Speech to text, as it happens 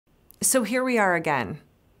So here we are again.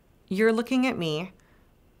 You're looking at me,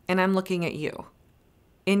 and I'm looking at you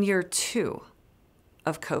in year 2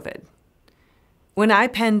 of COVID. When I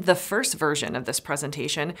penned the first version of this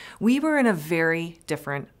presentation, we were in a very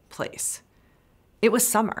different place. It was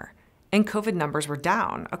summer, and COVID numbers were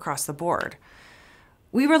down across the board.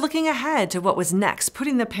 We were looking ahead to what was next,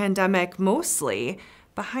 putting the pandemic mostly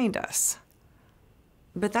behind us.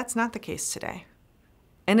 But that's not the case today.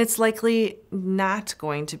 And it's likely not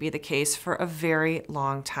going to be the case for a very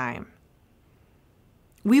long time.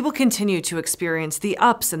 We will continue to experience the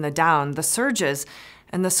ups and the downs, the surges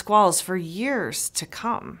and the squalls for years to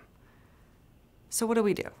come. So what do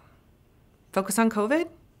we do? Focus on COVID?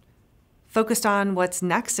 Focused on what's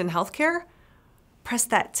next in healthcare? Press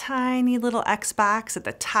that tiny little X box at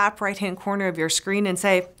the top right-hand corner of your screen and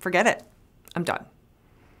say, forget it, I'm done.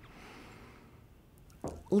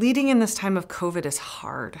 Leading in this time of COVID is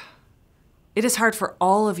hard. It is hard for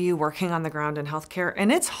all of you working on the ground in healthcare, and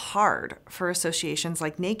it's hard for associations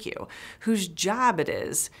like NACU, whose job it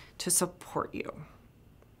is to support you.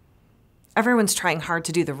 Everyone's trying hard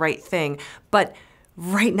to do the right thing, but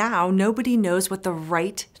right now, nobody knows what the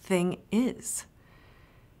right thing is.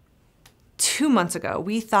 2 months ago,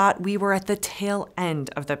 we thought we were at the tail end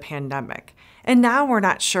of the pandemic. And now we're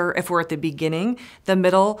not sure if we're at the beginning, the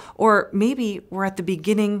middle, or maybe we're at the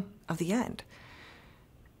beginning of the end.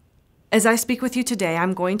 As I speak with you today,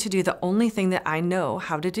 I'm going to do the only thing that I know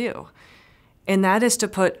how to do, and that is to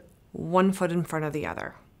put one foot in front of the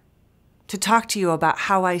other, to talk to you about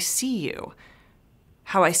how I see you,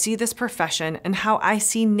 how I see this profession, and how I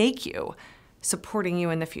see NACU supporting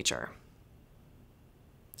you in the future.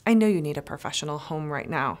 I know you need a professional home right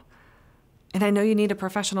now. And I know you need a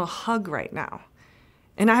professional hug right now.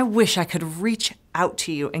 And I wish I could reach out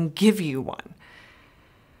to you and give you one.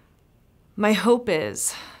 My hope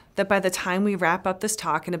is that by the time we wrap up this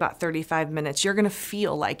talk in about 35 minutes, you're going to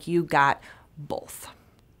feel like you got both.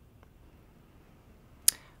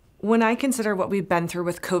 When I consider what we've been through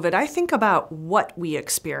with COVID, I think about what we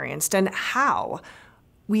experienced and how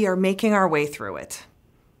we are making our way through it.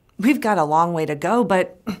 We've got a long way to go,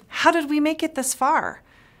 but how did we make it this far?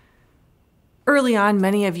 Early on,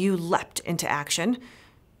 many of you leapt into action,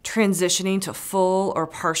 transitioning to full or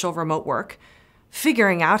partial remote work,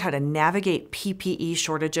 figuring out how to navigate PPE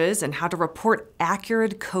shortages and how to report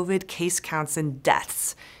accurate COVID case counts and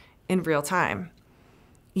deaths in real time.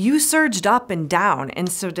 You surged up and down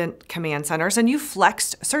incident command centers and you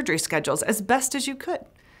flexed surgery schedules as best as you could.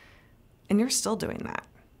 And you're still doing that.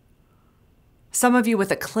 Some of you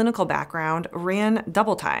with a clinical background ran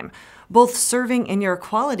double time, both serving in your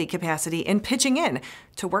quality capacity and pitching in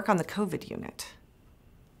to work on the COVID unit.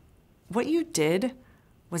 What you did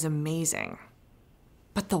was amazing.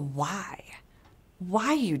 But the why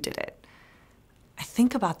you did it, I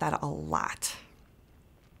think about that a lot.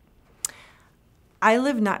 I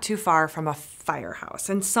live not too far from a firehouse,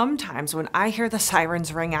 and sometimes when I hear the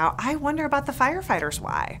sirens ring out, I wonder about the firefighters'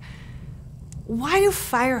 why. Why do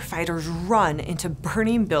firefighters run into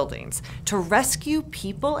burning buildings to rescue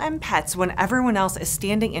people and pets when everyone else is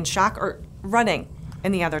standing in shock or running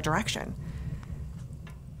in the other direction?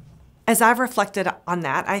 As I've reflected on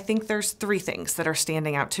that, I think there's 3 things that are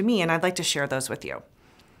standing out to me, and I'd like to share those with you.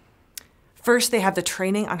 First, they have the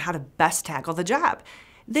training on how to best tackle the job.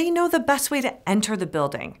 They know the best way to enter the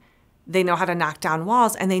building. They know how to knock down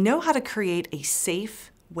walls, and they know how to create a safe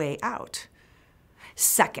way out.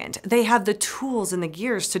 Second, they have the tools and the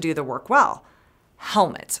gears to do the work well.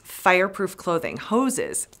 Helmets, fireproof clothing,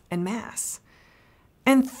 hoses, and masks.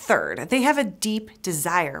 And third, they have a deep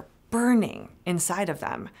desire burning inside of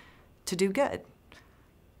them to do good,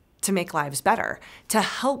 to make lives better, to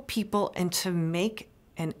help people, and to make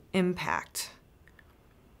an impact.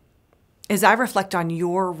 As I reflect on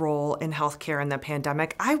your role in healthcare in the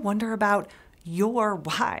pandemic, I wonder about your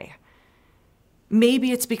why.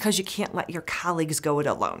 Maybe it's because you can't let your colleagues go it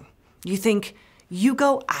alone. You think, you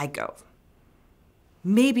go, I go.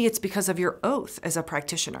 Maybe it's because of your oath as a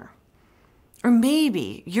practitioner. Or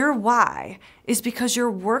maybe your why is because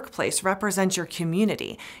your workplace represents your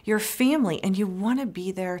community, your family, and you want to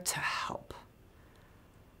be there to help.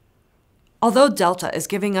 Although Delta is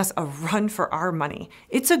giving us a run for our money,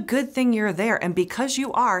 it's a good thing you're there, and because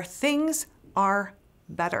you are, things are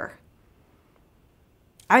better.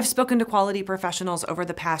 I've spoken to quality professionals over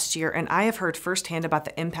the past year, and I have heard firsthand about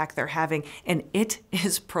the impact they're having, and it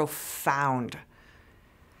is profound.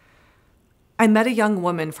 I met a young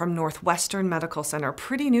woman from Northwestern Medical Center,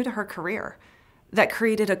 pretty new to her career, that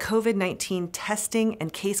created a COVID-19 testing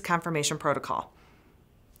and case confirmation protocol.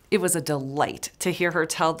 It was a delight to hear her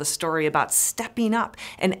tell the story about stepping up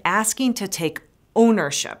and asking to take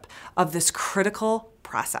ownership of this critical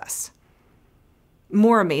process.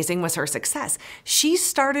 More amazing was her success. She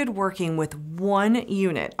started working with one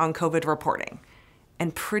unit on COVID reporting,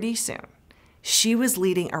 and pretty soon, she was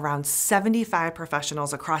leading around 75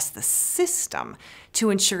 professionals across the system to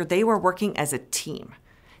ensure they were working as a team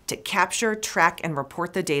to capture, track, and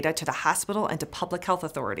report the data to the hospital and to public health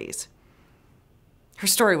authorities. Her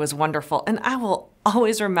story was wonderful, and I will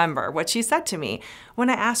always remember what she said to me when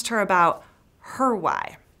I asked her about her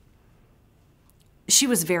why. She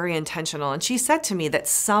was very intentional, and she said to me that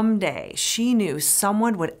someday she knew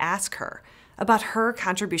someone would ask her about her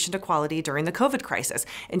contribution to quality during the COVID crisis,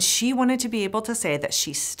 and she wanted to be able to say that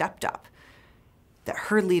she stepped up, that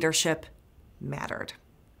her leadership mattered.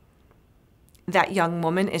 That young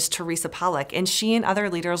woman is Teresa Pollock, and she and other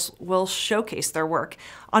leaders will showcase their work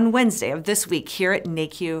on Wednesday of this week here at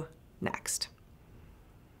NAHQ Next.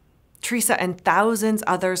 Teresa and thousands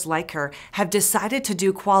others like her have decided to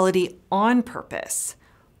do quality on purpose,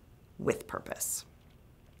 with purpose.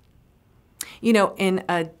 You know, in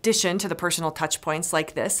addition to the personal touch points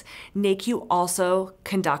like this, NAHQ also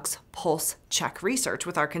conducts pulse check research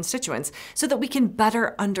with our constituents so that we can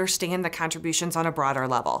better understand the contributions on a broader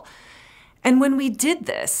level. And when we did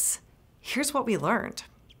this, here's what we learned.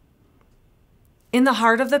 In the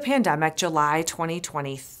heart of the pandemic, July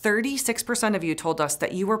 2020, 36% of you told us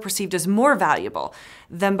that you were perceived as more valuable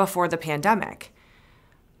than before the pandemic.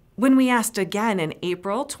 When we asked again in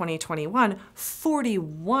April 2021,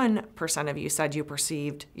 41% of you said you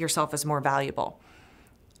perceived yourself as more valuable.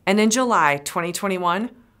 And in July 2021,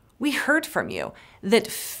 we heard from you that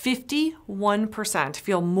 51%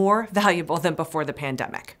 feel more valuable than before the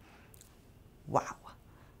pandemic. Wow.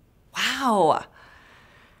 Wow.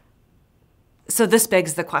 So this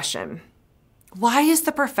begs the question, why is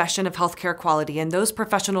the profession of healthcare quality and those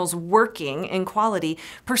professionals working in quality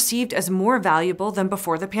perceived as more valuable than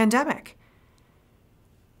before the pandemic?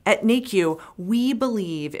 At NAHQ, we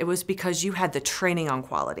believe it was because you had the training on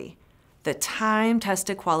quality, the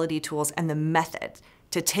time-tested quality tools, and the method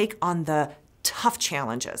to take on the tough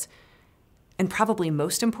challenges. And probably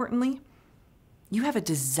most importantly, you have a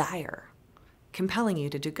desire compelling you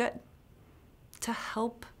to do good, to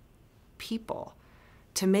help people,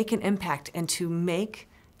 to make an impact, and to make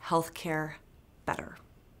healthcare better.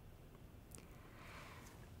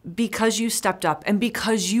 Because you stepped up and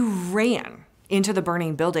because you ran into the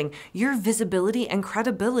burning building, your visibility and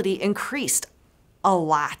credibility increased a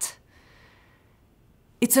lot.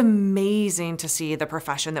 It's amazing to see the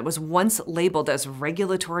profession that was once labeled as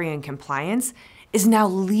regulatory and compliance is now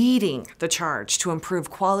leading the charge to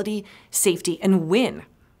improve quality, safety, and win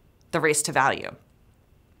the race to value.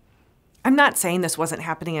 I'm not saying this wasn't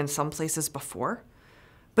happening in some places before,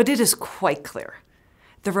 but it is quite clear.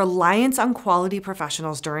 The reliance on quality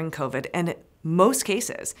professionals during COVID, and in most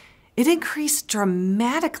cases, it increased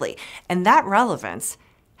dramatically, and that relevance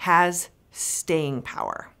has staying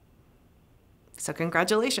power. So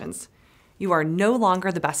congratulations. You are no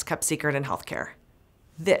longer the best kept secret in healthcare.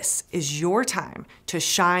 This is your time to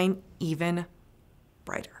shine even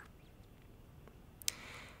brighter.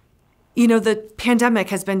 You know, the pandemic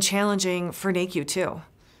has been challenging for NAHQ too.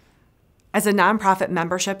 As a nonprofit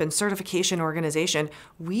membership and certification organization,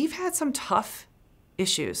 we've had some tough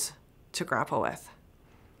issues to grapple with.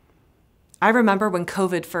 I remember when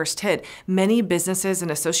COVID first hit, many businesses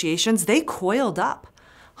and associations, they coiled up,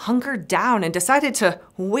 hunkered down, and decided to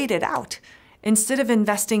wait it out instead of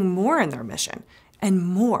investing more in their mission and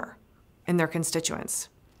more in their constituents.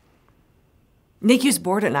 NAHQ's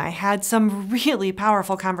board and I had some really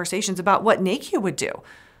powerful conversations about what NAHQ would do.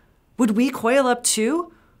 Would we coil up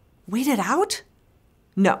too? Wait it out?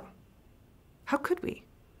 No. How could we?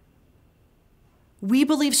 We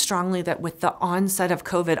believe strongly that with the onset of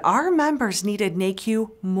COVID, our members needed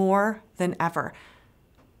NAHQ more than ever.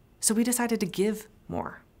 So we decided to give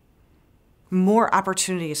more. More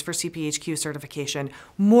opportunities for CPHQ certification,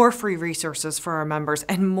 more free resources for our members,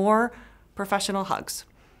 and more professional hugs,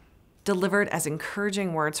 delivered as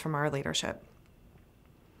encouraging words from our leadership.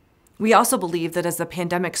 We also believe that as the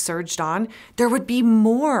pandemic surged on, there would be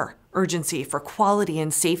more urgency for quality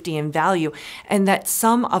and safety and value, and that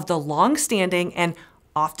some of the long-standing and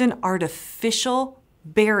often artificial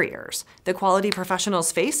barriers that quality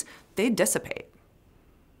professionals face, they'd dissipate.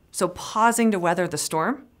 So pausing to weather the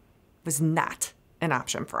storm was not an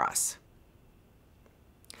option for us.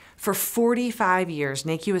 For 45 years,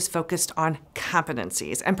 NAHQ has focused on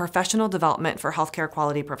competencies and professional development for healthcare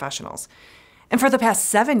quality professionals. And for the past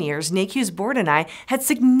 7 years, NAHQ's board and I had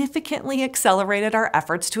significantly accelerated our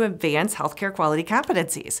efforts to advance healthcare quality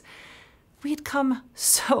competencies. We had come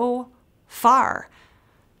so far.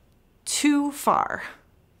 too far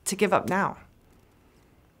to give up now.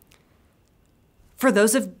 For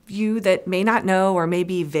those of you that may not know or may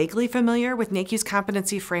be vaguely familiar with NAHQ's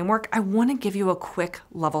competency framework, I want to give you a quick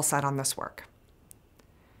level set on this work.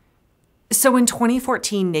 So in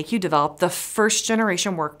 2014, NAHQ developed the first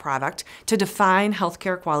generation work product to define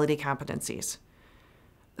healthcare quality competencies.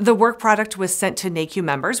 The work product was sent to NAHQ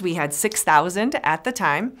members. We had 6,000 at the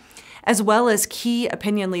time, as well as key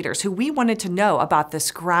opinion leaders who we wanted to know about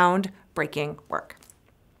this groundbreaking work.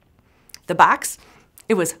 The box,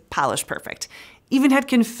 it was polish perfect, even had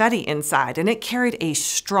confetti inside, and it carried a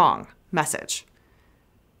strong message.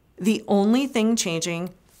 The only thing changing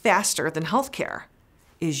faster than healthcare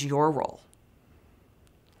is your role.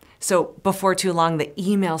 So before too long, the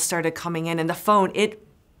emails started coming in and the phone, it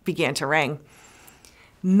began to ring.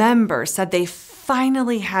 Members said they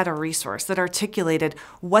finally had a resource that articulated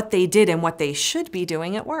what they did and what they should be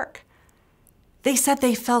doing at work. They said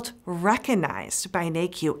they felt recognized by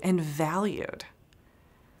NAHQ and valued.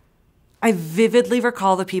 I vividly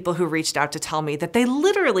recall the people who reached out to tell me that they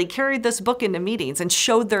literally carried this book into meetings and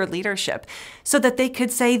showed their leadership so that they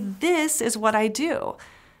could say, "This is what I do."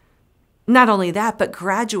 Not only that, but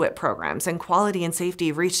graduate programs and quality and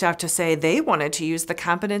safety reached out to say they wanted to use the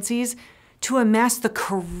competencies to amass the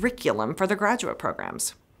curriculum for the graduate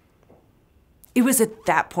programs. It was at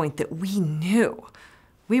that point that we knew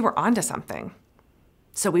we were onto something.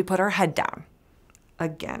 So we put our head down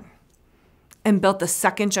again and built the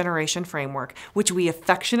second generation framework, which we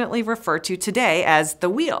affectionately refer to today as the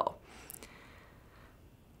wheel.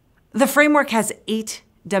 The framework has 8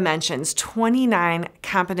 dimensions, 29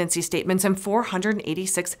 competency statements, and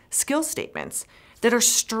 486 skill statements that are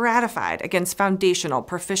stratified against foundational,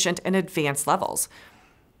 proficient, and advanced levels.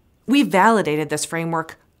 We validated this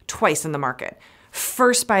framework twice in the market.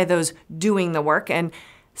 First by those doing the work, and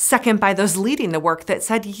second by those leading the work that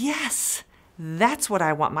said, yes, that's what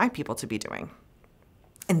I want my people to be doing.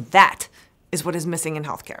 And that is what is missing in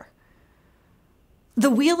healthcare.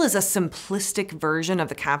 The wheel is a simplistic version of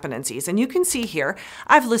the competencies, and you can see here,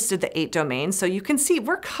 I've listed the 8 domains, so you can see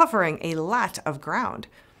we're covering a lot of ground.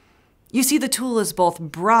 You see the tool is both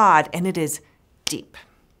broad and it is deep.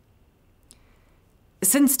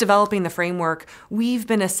 Since developing the framework, we've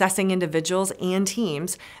been assessing individuals and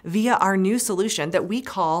teams via our new solution that we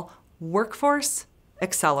call Workforce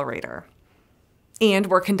Accelerator. And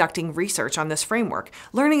we're conducting research on this framework,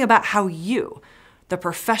 learning about how you, the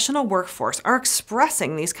professional workforce, are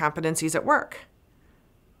expressing these competencies at work.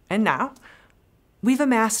 And now, we've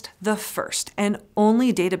amassed the first and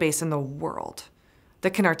only database in the world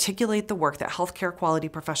that can articulate the work that healthcare quality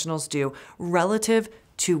professionals do relative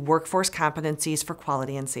to workforce competencies for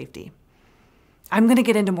quality and safety. I'm going to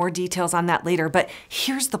get into more details on that later, but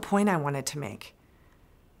here's the point I wanted to make.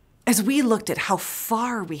 As we looked at how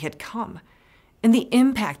far we had come and the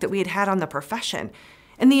impact that we had had on the profession,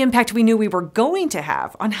 and the impact we knew we were going to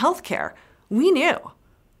have on healthcare, we knew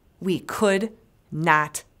we could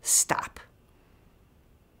not stop.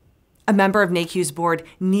 A member of NAHQ's board,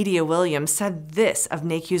 Nidia Williams, said this of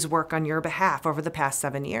NAHQ's work on your behalf over the past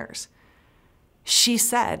 7 years. She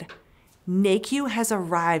said, NAHQ has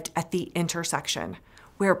arrived at the intersection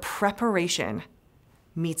where preparation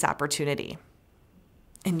meets opportunity.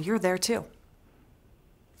 And you're there too.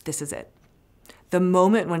 This is it. The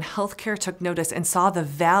moment when healthcare took notice and saw the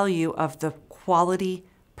value of the quality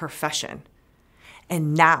profession.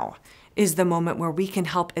 And now is the moment where we can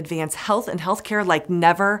help advance health and healthcare like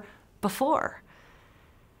never before.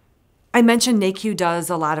 I mentioned NAHQ does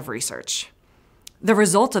a lot of research. The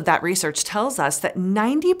result of that research tells us that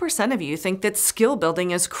 90% of you think that skill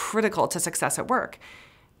building is critical to success at work.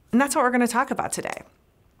 And that's what we're going to talk about today.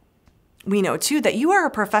 We know too that you are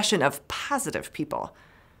a profession of positive people.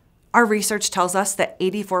 Our research tells us that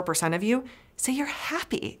 84% of you say you're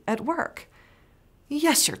happy at work.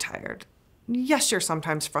 Yes, you're tired. Yes, you're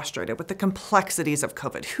sometimes frustrated with the complexities of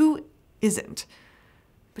COVID. Who isn't?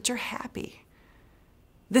 But you're happy.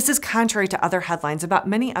 This is contrary to other headlines about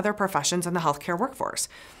many other professions in the healthcare workforce.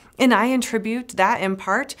 And I attribute that in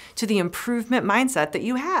part to the improvement mindset that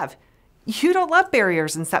you have. You don't let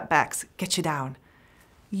barriers and setbacks get you down.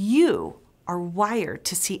 You are wired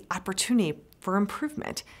to see opportunity for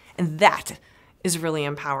improvement. And that is really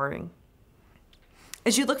empowering.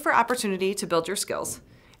 As you look for opportunity to build your skills,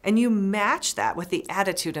 and you match that with the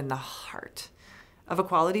attitude and the heart of a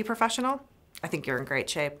quality professional, I think you're in great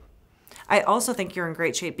shape. I also think you're in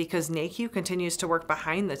great shape because NAHQ continues to work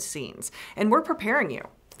behind the scenes, and we're preparing you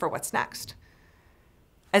for what's next.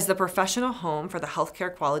 As the professional home for the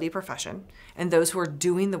healthcare quality profession and those who are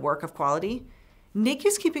doing the work of quality, NAHQ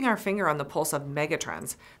is keeping our finger on the pulse of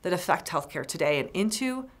megatrends that affect healthcare today and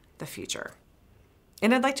into the future.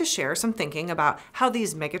 And I'd like to share some thinking about how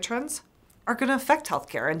these megatrends are going to affect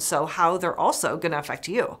healthcare, and so how they're also going to affect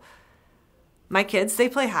you. My kids, they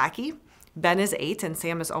play hockey. Ben is 8 and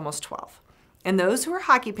Sam is almost 12. And those who are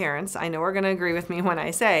hockey parents, I know are going to agree with me when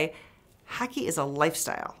I say hockey is a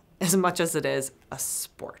lifestyle as much as it is a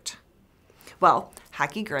sport. Well,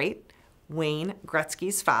 hockey great Wayne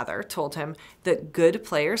Gretzky's father told him that good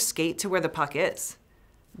players skate to where the puck is.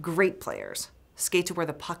 Great players skate to where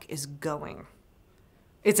the puck is going.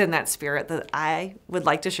 It's in that spirit that I would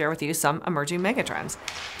like to share with you some emerging megatrends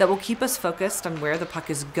that will keep us focused on where the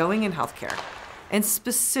puck is going in healthcare, and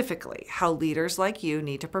specifically how leaders like you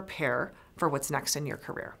need to prepare for what's next in your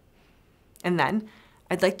career. And then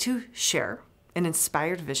I'd like to share an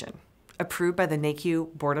inspired vision approved by the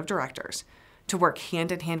NAHQ Board of Directors to work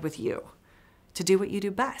hand in hand with you to do what you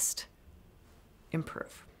do best: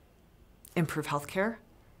 improve. Improve healthcare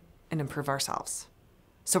and improve ourselves.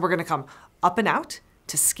 So we're going to come up and out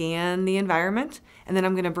to scan the environment, and then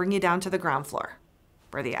I'm going to bring you down to the ground floor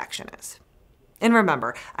where the action is. And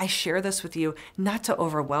remember, I share this with you not to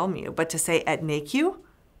overwhelm you, but to say at NAHQ,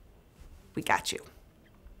 we got you.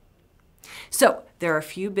 So there are a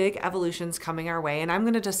few big evolutions coming our way, and I'm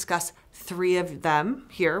going to discuss 3 of them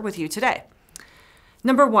here with you today.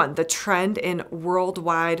 Number 1, the trend in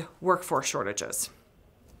worldwide workforce shortages.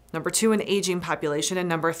 Number 2, an aging population. And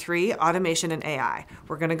number 3, automation and AI.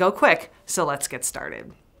 We're going to go quick, so let's get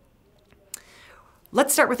started.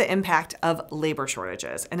 Let's start with the impact of labor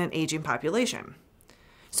shortages and an aging population.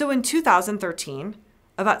 So in 2013,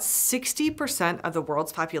 about 60% of the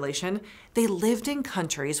world's population, they lived in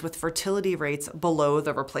countries with fertility rates below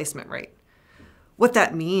the replacement rate. What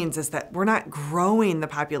that means is that we're not growing the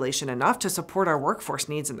population enough to support our workforce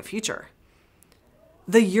needs in the future.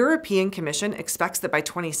 The European Commission expects that by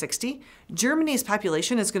 2060, Germany's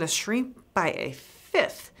population is going to shrink by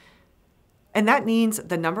 1/5. And that means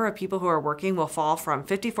the number of people who are working will fall from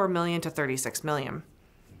 54 million to 36 million.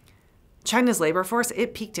 China's labor force,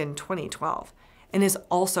 it peaked in 2012 and is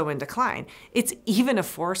also in decline. It's even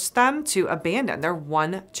forced them to abandon their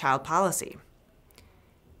one-child policy.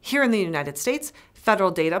 Here in the United States,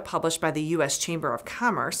 federal data published by the U.S. Chamber of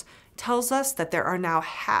Commerce tells us that there are now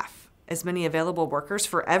half as many available workers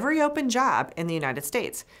for every open job in the United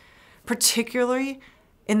States, particularly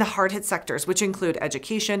in the hard-hit sectors, which include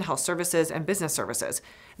education, health services, and business services.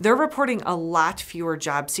 They're reporting a lot fewer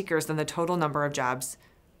job seekers than the total number of jobs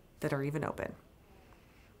that are even open.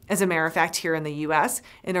 As a matter of fact, here in the U.S.,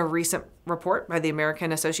 in a recent report by the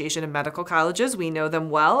American Association of Medical Colleges, we know them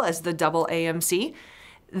well as the AAMC,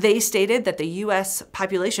 they stated that the U.S.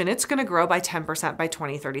 population, it's going to grow by 10% by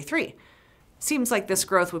 2033. Seems like this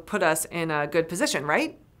growth would put us in a good position,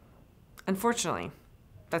 right? Unfortunately,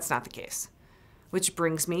 that's not the case. Which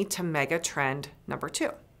brings me to mega trend number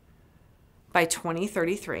 2. By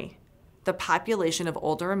 2033, the population of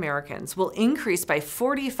older Americans will increase by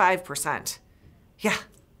 45%. Yeah,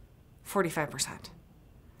 45%.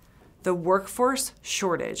 The workforce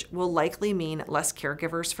shortage will likely mean less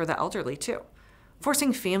caregivers for the elderly too,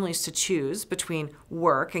 forcing families to choose between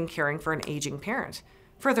work and caring for an aging parent,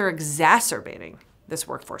 further exacerbating this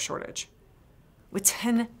workforce shortage. With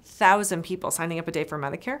 10,000 people signing up a day for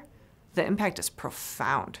Medicare, the impact is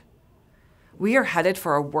profound. We are headed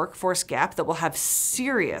for a workforce gap that will have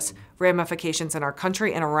serious ramifications in our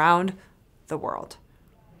country and around the world.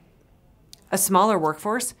 A smaller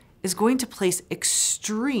workforce is going to place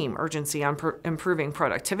extreme urgency on improving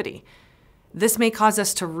productivity. This may cause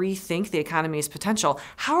us to rethink the economy's potential.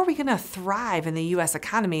 How are we going to thrive in the U.S.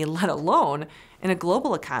 economy, let alone in a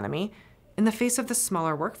global economy, in the face of this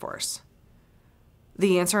smaller workforce?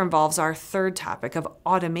 The answer involves our third topic of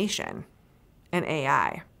automation and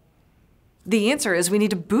AI. The answer is we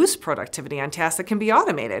need to boost productivity on tasks that can be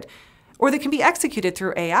automated or that can be executed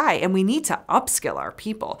through AI, and we need to upskill our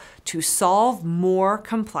people to solve more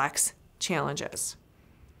complex challenges.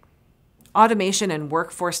 Automation and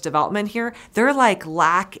workforce development here, they're like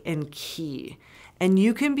lock and key. And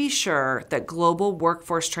you can be sure that global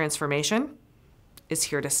workforce transformation is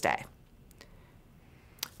here to stay.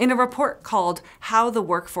 In a report called How the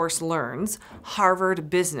Workforce Learns, Harvard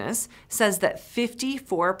Business says that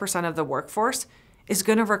 54% of the workforce is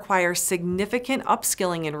going to require significant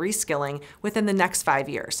upskilling and reskilling within the next 5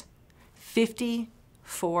 years.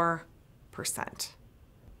 54%.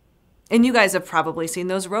 And you guys have probably seen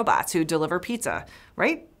those robots who deliver pizza,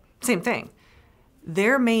 right? Same thing.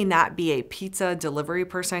 There may not be a pizza delivery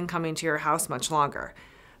person coming to your house much longer,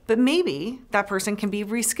 but maybe that person can be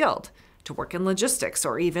reskilled to work in logistics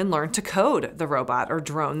or even learn to code the robot or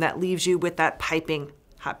drone that leaves you with that piping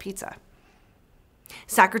hot pizza.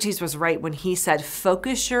 Socrates was right when he said,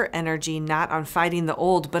 focus your energy not on fighting the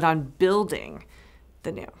old, but on building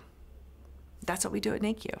the new. That's what we do at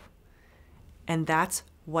NACU. And that's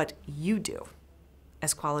what you do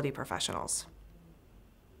as quality professionals.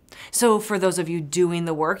 So for those of you doing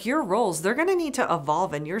the work, your roles, they're going to need to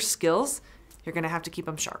evolve, and your skills, you're going to have to keep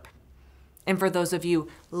them sharp. And for those of you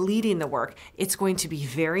leading the work, it's going to be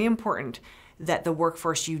very important that the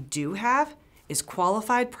workforce you do have is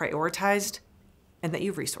qualified, prioritized, and that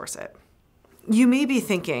you resource it. You may be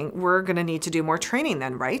thinking, we're going to need to do more training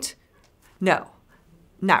then, right? No,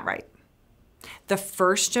 not right. The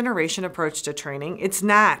first generation approach to training, it's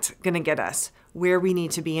not going to get us where we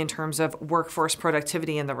need to be in terms of workforce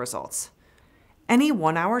productivity and the results. Any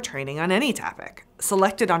 1-hour training on any topic,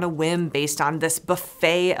 selected on a whim based on this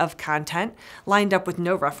buffet of content, lined up with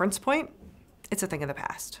no reference point, it's a thing of the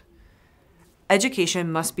past.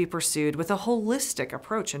 Education must be pursued with a holistic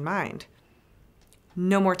approach in mind.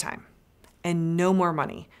 No more time and no more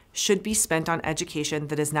money should be spent on education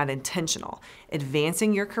that is not intentional,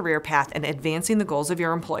 advancing your career path and advancing the goals of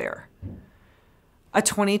your employer. A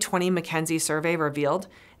 2020 McKinsey survey revealed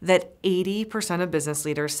that 80% of business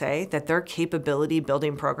leaders say that their capability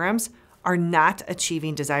building programs are not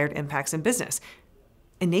achieving desired impacts in business.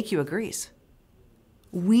 And NACU agrees.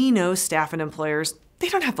 We know staff and employers, they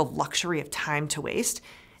don't have the luxury of time to waste.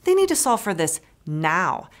 They need to solve for this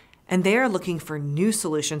now. And they are looking for new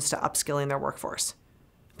solutions to upskilling their workforce.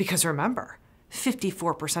 Because remember,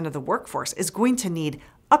 54% of the workforce is going to need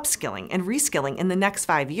upskilling and reskilling in the next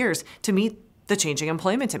 5 years to meet the changing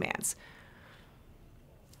employment demands.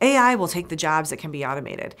 AI will take the jobs that can be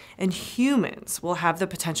automated, and humans will have the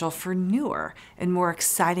potential for newer and more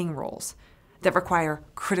exciting roles that require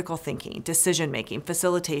critical thinking, decision-making,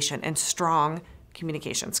 facilitation, and strong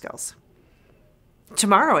communication skills.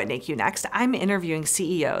 Tomorrow at NACU Next, I'm interviewing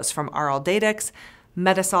CEOs from RLDatix,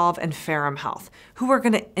 Metasolv, and Ferrum Health, who are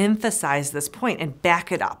going to emphasize this point and back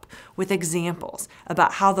it up with examples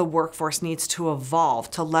about how the workforce needs to evolve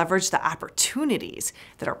to leverage the opportunities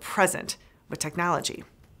that are present with technology.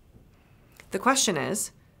 The question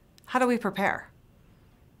is, how do we prepare?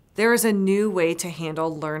 There is a new way to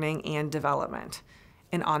handle learning and development.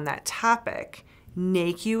 And on that topic,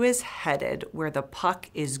 NACU is headed where the puck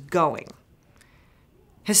is going.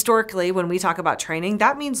 Historically, when we talk about training,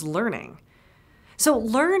 that means learning. So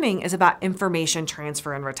learning is about information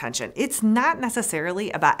transfer and retention. It's not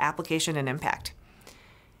necessarily about application and impact.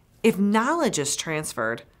 If knowledge is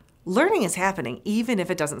transferred, learning is happening even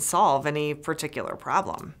if it doesn't solve any particular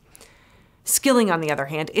problem. Skilling, on the other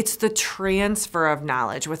hand, it's the transfer of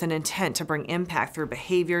knowledge with an intent to bring impact through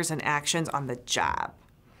behaviors and actions on the job.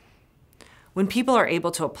 When people are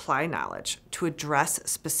able to apply knowledge to address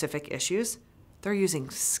specific issues, they're using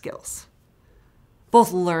skills.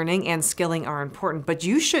 Both learning and skilling are important, but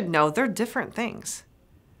you should know they're different things.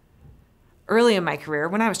 Early in my career,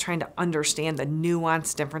 when I was trying to understand the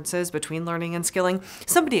nuanced differences between learning and skilling,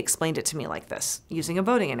 somebody explained it to me like this, using a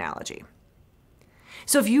boating analogy.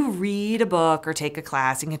 So if you read a book or take a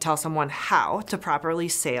class and can tell someone how to properly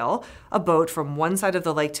sail a boat from one side of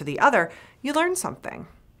the lake to the other, you learn something.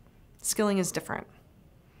 Skilling is different.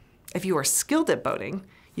 If you are skilled at boating,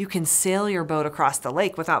 you can sail your boat across the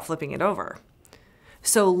lake without flipping it over.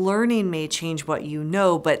 So learning may change what you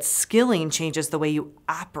know, but skilling changes the way you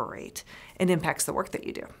operate and impacts the work that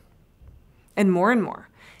you do. And more,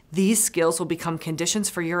 these skills will become conditions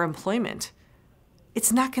for your employment.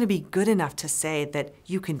 It's not going to be good enough to say that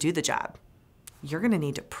you can do the job. You're going to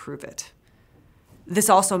need to prove it. This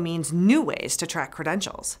also means new ways to track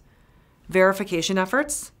credentials. Verification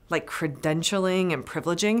efforts, like credentialing and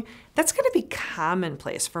privileging, that's going to be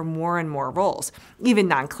commonplace for more and more roles, even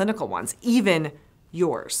non-clinical ones, even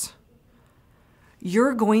yours.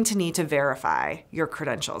 You're going to need to verify your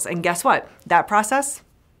credentials. And guess what? That process,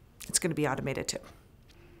 it's going to be automated too.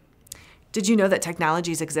 Did you know that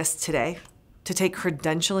technologies exist today to take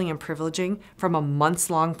credentialing and privileging from a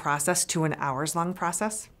months-long process to an hours-long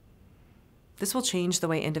process? This will change the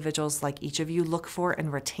way individuals like each of you look for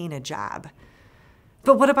and retain a job.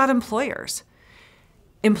 But what about employers?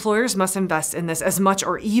 Employers must invest in this as much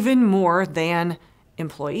or even more than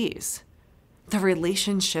employees. The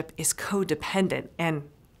relationship is codependent, and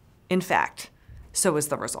in fact, so is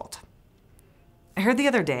the result. I heard the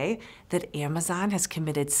other day that Amazon has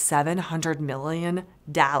committed $700 million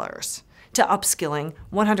to upskilling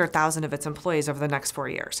 100,000 of its employees over the next 4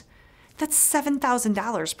 years. That's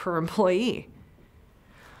 $7,000 per employee.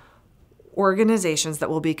 Organizations that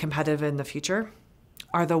will be competitive in the future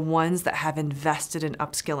are the ones that have invested in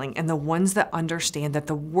upskilling and the ones that understand that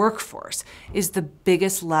the workforce is the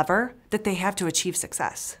biggest lever that they have to achieve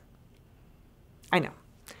success. I know,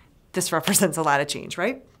 this represents a lot of change,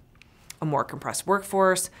 right? A more compressed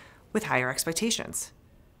workforce with higher expectations.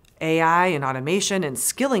 AI and automation and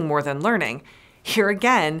skilling more than learning. Here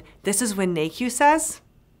again, this is when NAHQ says,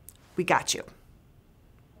 we got you.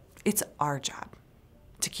 It's our job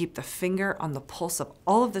to keep the finger on the pulse of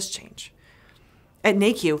all of this change. At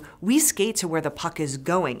NAHQ, we skate to where the puck is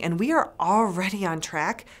going, and we are already on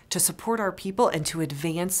track to support our people and to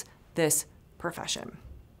advance this profession.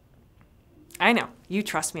 I know, you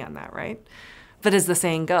trust me on that, right? But as the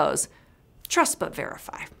saying goes, trust but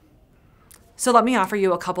verify. So let me offer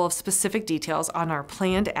you a couple of specific details on our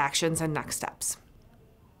planned actions and next steps.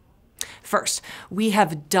 First, we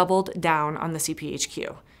have doubled down on the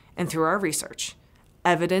CPHQ, and through our research,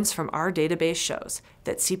 evidence from our database shows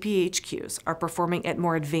that CPHQs are performing at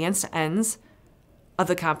more advanced ends of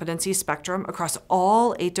the competency spectrum across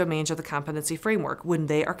all 8 domains of the competency framework when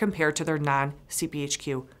they are compared to their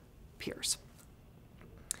non-CPHQ peers.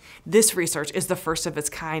 This research is the first of its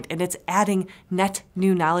kind, and it's adding net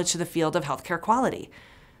new knowledge to the field of healthcare quality.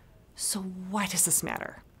 So why does this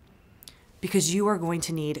matter? Because you are going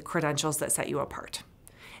to need credentials that set you apart,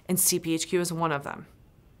 and CPHQ is one of them.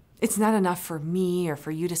 It's not enough for me or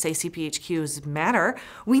for you to say CPHQs matter.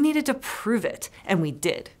 We needed to prove it, and we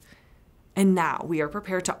did. And now we are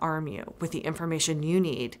prepared to arm you with the information you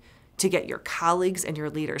need to get your colleagues and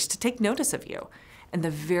your leaders to take notice of you and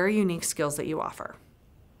the very unique skills that you offer.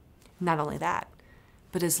 Not only that,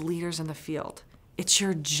 but as leaders in the field, it's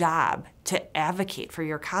your job to advocate for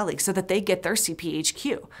your colleagues so that they get their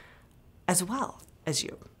CPHQ as well as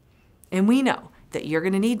you. And we know that you're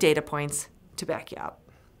going to need data points to back you up.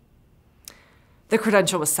 The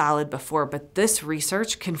credential was solid before, but this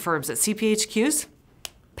research confirms that CPHQs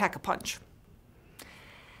pack a punch.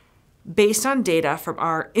 Based on data from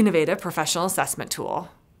our innovative professional assessment tool,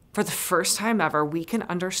 for the first time ever, we can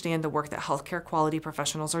understand the work that healthcare quality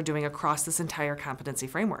professionals are doing across this entire competency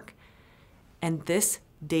framework. And this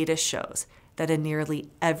data shows that in nearly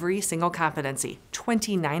every single competency,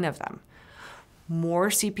 29 of them, more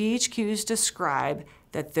CPHQs describe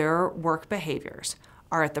that their work behaviors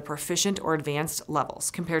are at the proficient or advanced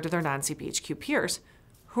levels compared to their non-CPHQ peers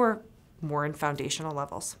who are more in foundational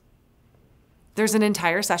levels. There's an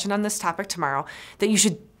entire session on this topic tomorrow that you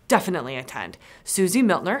should definitely attend. Susie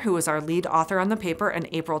Miltner, who is our lead author on the paper, and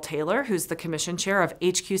April Taylor, who's the commission chair of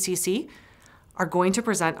HQCC, are going to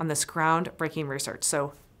present on this groundbreaking research,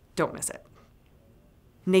 so don't miss it.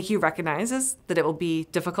 NAHQ recognizes that it will be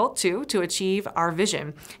difficult, too, to achieve our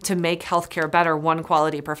vision to make healthcare better one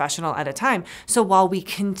quality professional at a time. So while we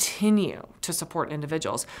continue to support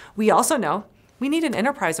individuals, we also know we need an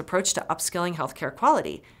enterprise approach to upskilling healthcare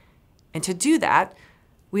quality. And to do that,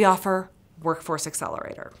 we offer Workforce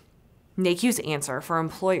Accelerator, NAHQ's answer for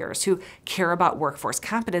employers who care about workforce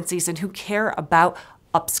competencies and who care about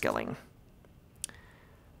upskilling.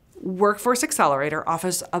 Workforce Accelerator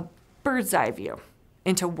offers a bird's eye view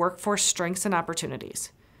into workforce strengths and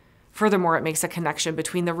opportunities. Furthermore, it makes a connection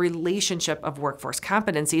between the relationship of workforce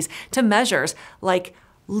competencies to measures like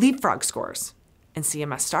leapfrog scores and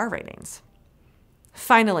CMS star ratings.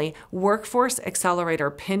 Finally, Workforce Accelerator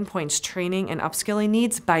pinpoints training and upskilling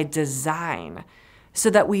needs by design so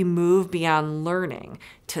that we move beyond learning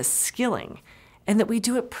to skilling and that we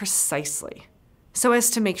do it precisely so as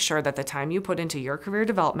to make sure that the time you put into your career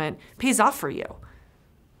development pays off for you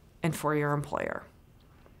and for your employer.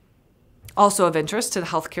 Also of interest to the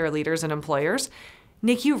healthcare leaders and employers,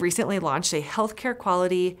 NAHQ recently launched a healthcare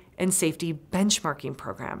quality and safety benchmarking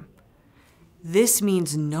program. This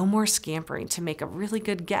means no more scampering to make a really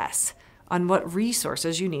good guess on what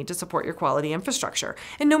resources you need to support your quality infrastructure,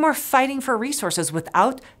 and no more fighting for resources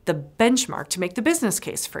without the benchmark to make the business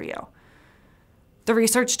case for you. The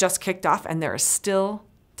research just kicked off, and there is still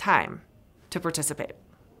time to participate.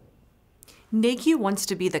 NAHQ wants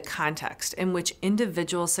to be the context in which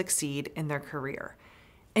individuals succeed in their career,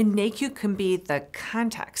 and NAHQ can be the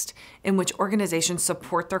context in which organizations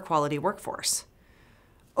support their quality workforce.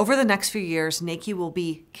 Over the next few years, NAHQ will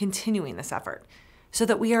be continuing this effort so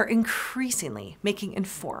that we are increasingly making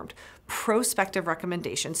informed, prospective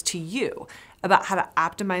recommendations to you about how to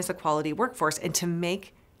optimize the quality workforce and to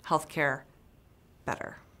make healthcare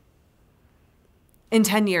better. In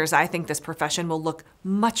 10 years, I think this profession will look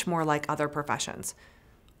much more like other professions,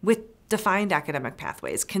 with defined academic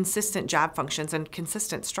pathways, consistent job functions, and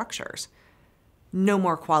consistent structures. No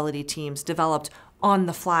more quality teams developed on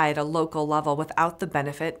the fly at a local level without the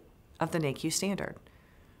benefit of the NAHQ standard.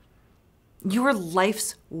 Your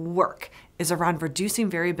life's work is around reducing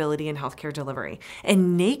variability in healthcare delivery,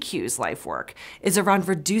 and NAHQ's life work is around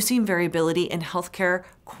reducing variability in healthcare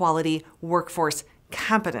quality workforce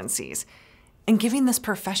competencies. and giving this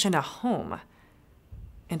profession a home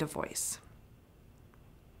and a voice.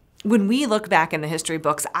 When we look back in the history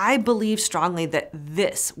books, I believe strongly that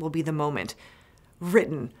this will be the moment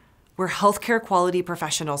written where healthcare quality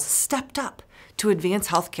professionals stepped up to advance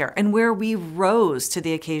healthcare and where we rose to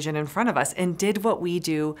the occasion in front of us and did what we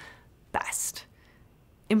do best.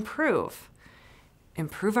 Improve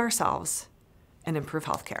ourselves and improve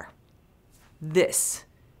healthcare. This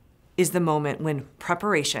is the moment when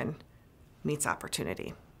preparation meets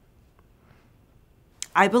opportunity.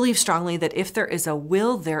 I believe strongly that if there is a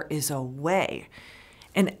will, there is a way.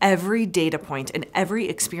 And every data point and every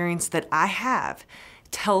experience that I have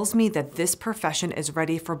tells me that this profession is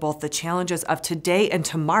ready for both the challenges of today and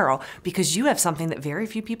tomorrow because you have something that very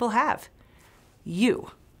few people have.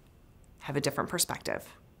 You have a different perspective.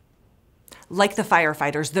 Like the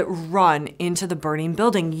firefighters that run into the burning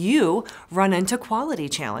building, you run into quality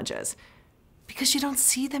challenges because you don't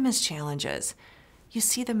see them as challenges. You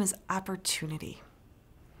see them as opportunity.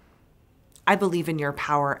 I believe in your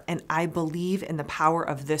power, and I believe in the power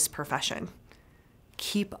of this profession.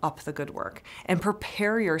 Keep up the good work and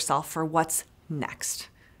prepare yourself for what's next.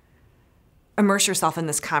 Immerse yourself in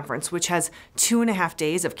this conference, which has 2.5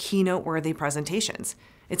 days of keynote-worthy presentations.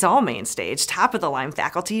 It's all main stage, top-of-the-line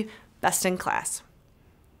faculty, best in class.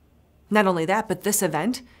 Not only that, but this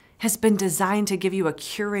event has been designed to give you a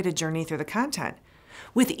curated journey through the content,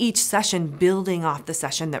 with each session building off the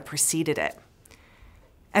session that preceded it.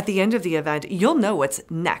 At the end of the event, you'll know what's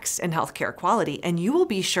next in healthcare quality, and you will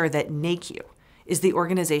be sure that NAHQ is the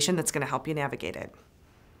organization that's going to help you navigate it.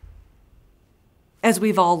 As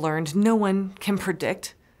we've all learned, no one can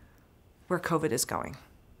predict where COVID is going.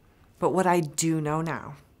 But what I do know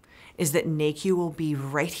now is that NAHQ will be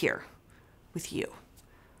right here with you,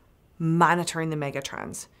 monitoring the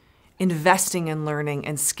megatrends, investing in learning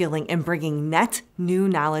and skilling, and bringing net new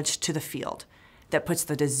knowledge to the field that puts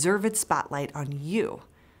the deserved spotlight on you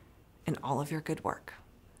and all of your good work,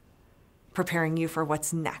 preparing you for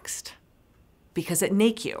what's next. Because at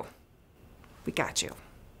NAHQ, we got you.